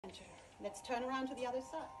Let's turn around to the other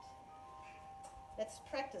side. Let's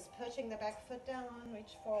practice pushing the back foot down,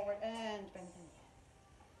 reach forward and bend the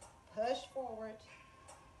knee. Push forward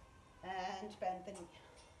and bend the knee.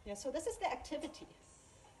 Yeah, so this is the activity.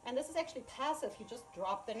 And this is actually passive. You just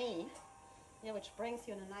drop the knee, yeah, which brings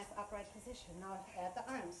you in a nice upright position. Now add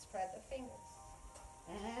the arms, spread the fingers,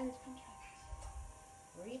 and contract.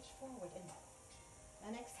 Reach forward, in,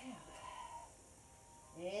 and exhale.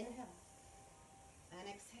 Inhale, and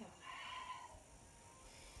exhale.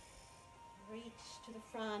 Reach to the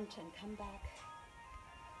front and come back.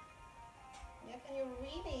 Yeah, can you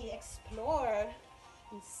really explore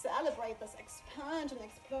and celebrate this expansion,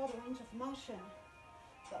 explore the range of motion,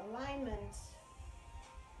 the alignment,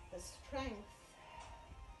 the strength,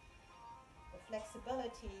 the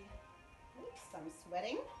flexibility. Oops, I'm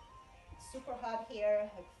sweating. It's super hot here,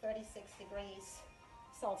 like 36 degrees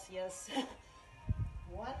Celsius.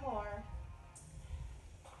 One more.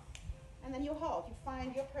 And then you hold. You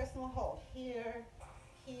find your personal hold. Here,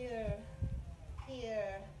 here,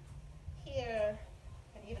 here, here.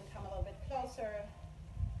 And even come a little bit closer.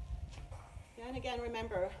 And again,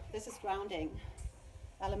 remember, this is grounding.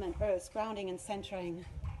 Element earth, grounding and centering.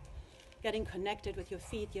 Getting connected with your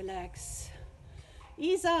feet, your legs.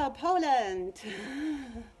 Isa, Poland.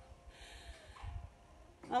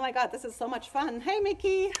 Oh my God, this is so much fun. Hey,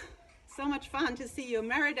 Mickey. So much fun to see you.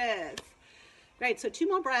 Meredith. Great, so 2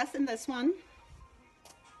 more breaths in this one.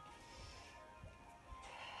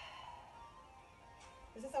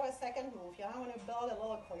 This is our second move. I want to build a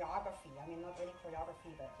little choreography. I mean, not really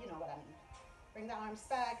choreography, but you know what I mean. Bring the arms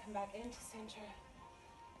back, come back into center.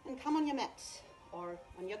 And come on your mat or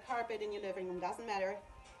on your carpet in your living room, doesn't matter.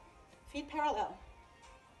 Feet parallel.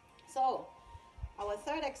 So, our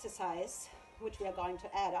third exercise, which we are going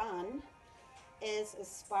to add on, is a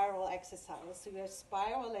spiral exercise. So we are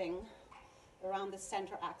spiraling around the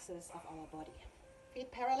center axis of our body.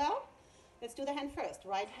 Feet parallel. Let's do the hand first.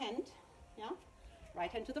 Right hand, yeah? Right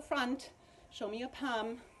hand to the front. Show me your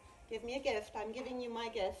palm. Give me a gift. I'm giving you my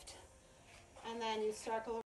gift. And then you circle